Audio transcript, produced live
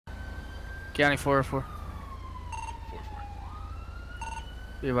County 404. 404.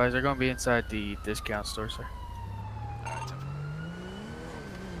 Be advised, they're going to be inside the discount store, sir. Alright, 10.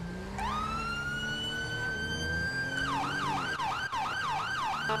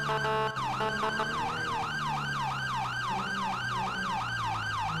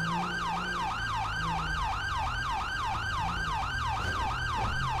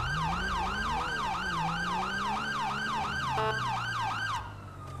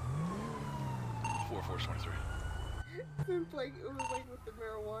 With the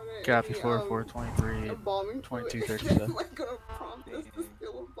marijuana. Copy 40423 embalming 2237. Like gonna prompt us to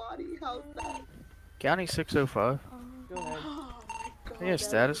steal a body. How's that? County 605. Go ahead. Oh my god. Any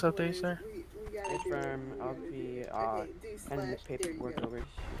status update, sir? We gotta do it. Confirm, I'll be handing the paperwork over to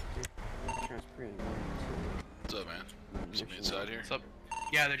transparent. What's up, man? Somebody inside here? What's up?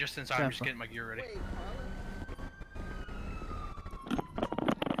 Yeah, they're just inside. I'm just getting my gear ready.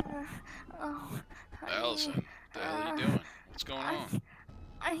 Wait, Allison, what the hell are you doing? What's going on?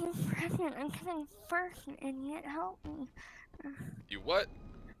 I'm pregnant. I'm getting first, you idiot. Help me. You what?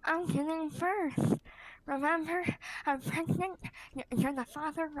 I'm getting first. Remember? I'm pregnant. You're the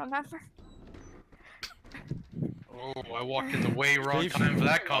father, remember? Oh, I walked in the way wrong time for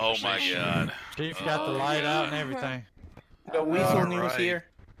that Oh conversation. my god. Chief got the light out and everything. The weasel news here.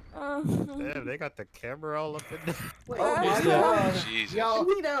 Damn, they got the camera all up in there. Wait, Oh my god. Jesus. Yo,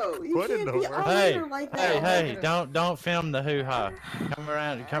 you Put in can't the be work. on Hey, here like that. hey, don't film the hoo-ha. Come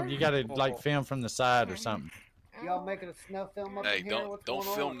around, you gotta like film from the side or something. Y'all making a snuff film up Hey, in here? What's don't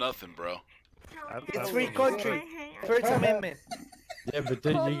going film on? nothing, bro. It's free country. First Amendment. Yeah, but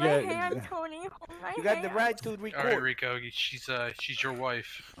then Hold you my got. hand, Tony. Hold my You got the hand. right to All right, record. Rico, she's your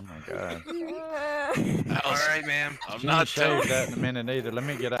wife. Oh my god. All right, ma'am. I'm She not ain't shaved Tony. that in a minute either. Let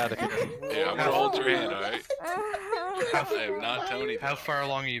me get out of here. Yeah, I'm gonna hold your hand, alright? I am not Tony. How far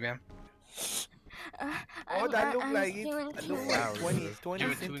along are you, ma'am? Oh, that look like it. doing That two look weeks. like 20 Doing 2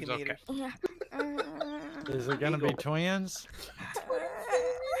 weeks, centimeters. Yeah. Is it gonna be twins?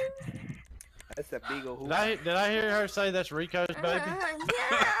 That's a big old hoop. Did I hear her say that's Rico's baby?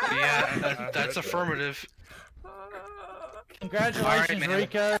 Yeah, that's affirmative. Congratulations, man.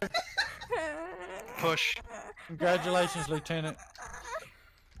 Rico. Push. Congratulations, Lieutenant.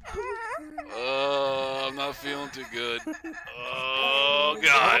 Oh, I'm not feeling too good. Oh,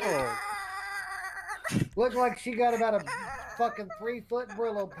 God. Looks like she got about a fucking 3-foot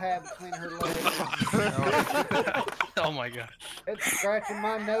Brillo pad between her legs. Oh my god. It's scratching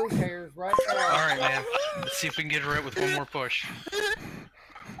my nose hairs right there. All right, man. Let's see if we can get her right with one more push.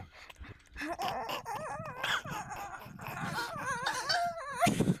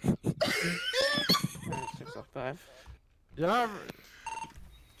 605. Yeah.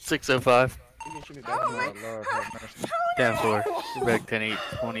 605. You should be back Oh my tomorrow. Lord have mercy. Down floor. Back 10-8,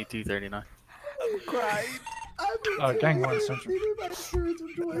 2239. I'm crying. Oh, gang one central.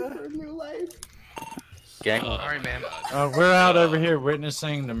 Gang. All right, man. We're out over here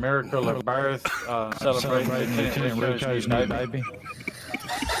witnessing the miracle of birth, celebrating Lieutenant Rico's new baby.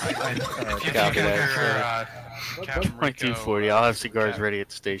 If you Copy can that, hear Captain Rico, 2240. I'll have cigars ready at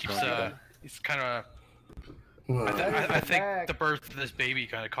the station. it's kind of. I think the birth of this baby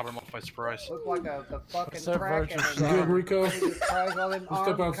kind of caught him off by surprise. Look like the fucking What's up, crack. Virgil? Good, Rico. Step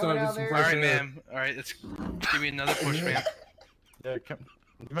outside. All right, ma'am. All right, let's give me another push, ma'am. Yeah,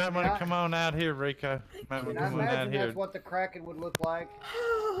 you might want to come on out here, Rico. You might want And to I come on out imagine here. that's what the Kraken would look like.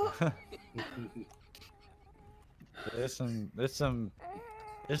 There's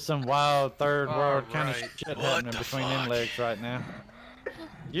some wild third world kind of Alright. shit What happening the between them fuck? legs right now.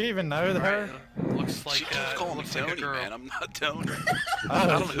 You even know her? Looks like She keeps calling me looks like a Tony, girl. man. I'm not Tony. Oh, I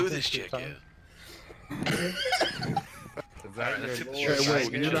don't know she who thinks this you're chick Tony. is. Alright, let's get the Hey, shirt wait,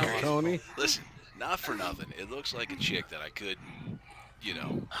 on. you're not Tony? Listen, not for nothing. It looks like a chick that I could, you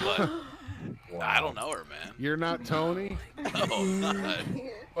know, but I don't know her, man. You're not Tony? No, I'm not.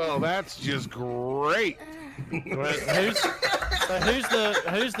 Well, that's just great. Well, who's the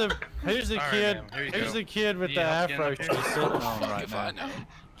Alright, kid? ma'am, here you Who's go. the kid with Do the you help afro get she's up sitting on Fuck right if I now? know.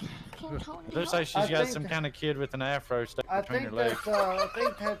 Looks like she's I got think some that- kind of kid with an afro stuck I between her think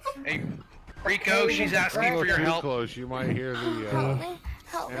legs. that's. Hey, Rico, she's asking for your Too help. close, you might hear the.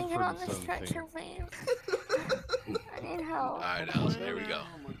 Help me get on the Inference stretcher, please. I need help. Alright, Allison, here we go.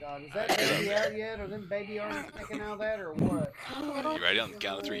 Oh my god, is that baby out yet? Are them baby arms sticking out of that or what? You ready on the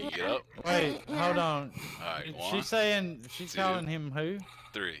count of 3? You get up? Wait, hold on. Alright, She's saying she's two, calling him who?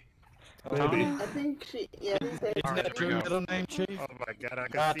 3. Tony? I think she. Yeah. Isn't that your middle name, Chief? Oh my god, I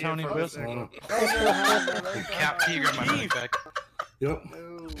Ah, can see Tony it from Wilson. Cap T, grab my money back. Yep.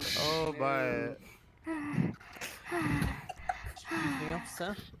 Oh my.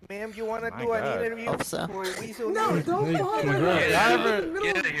 Officer. Ma'am, you wanna My do an God. interview Officer. for Weasel No, News? don't fall in congrats. Get out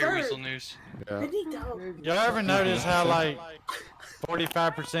the of here, Weasel News. Yeah. Y'all ever notice how like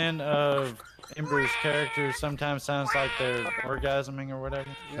 45% of Ember's characters sometimes sounds like they're orgasming or whatever?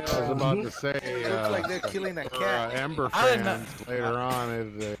 Yeah, I was about to say, Looks like they're killing a cat. Ember I didn't know- fans later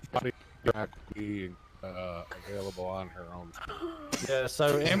on, the audio track will be available on her own. Yeah,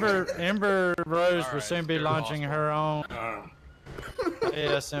 so Ember Rose will Alright, soon be very launching her own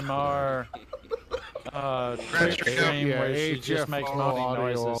ASMR stream Yeah, where she just makes HFO moaning audio.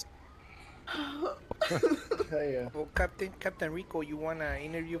 noises. Well, Captain Rico, you wanna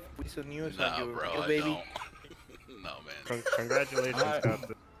interview for Weasel News No, on your, bro, your I baby? don't. No, man. Congratulations, Alright.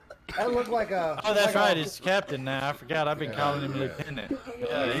 Captain. That looked like a. Oh, that's like right. A, He's captain now. I forgot. I've been calling him lieutenant.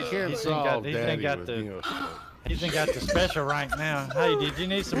 Yeah, You can't he's solve got daddy got with the Neo shit. he's got the special rank now. Hey, did you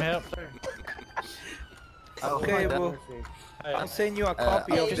need some help, sir? Okay, well, Hey, I'll send you a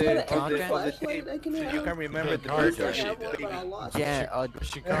copy of just the a target. tape so you can remember the Card bird. Yeah,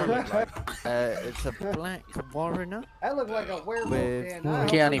 what's your car look like? it's a black Warrener. that looked like a werewolf With den. I hope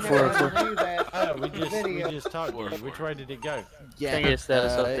Keanu we Forrester. never do that Oh, we video. just talked to you. Which way did it go? Yeah, Can you get a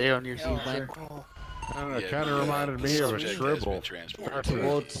status update on your it seat, went sir? I don't know, it Yeah, kind of reminded me of a subject has shrivel. been transported.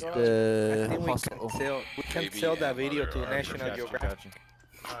 towards I the think hospital. we can Maybe sell that and video to other National articles. Geographic.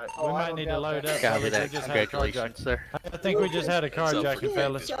 Alright, Oh, we I might don't need to doubt load that. up. Copy We that. just had a Congratulations, sir. I think we just had a It's up carjacking, for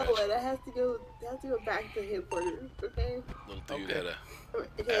fellas. dispatch. Sell it. It has to go. It has to go back to headquarters. Okay. Little dude had a.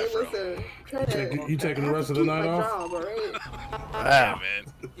 Okay. Afro. Listen. Try to. You taking the rest of the night off? Job, all right? Yeah,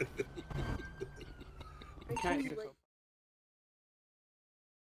 man. I can't, like,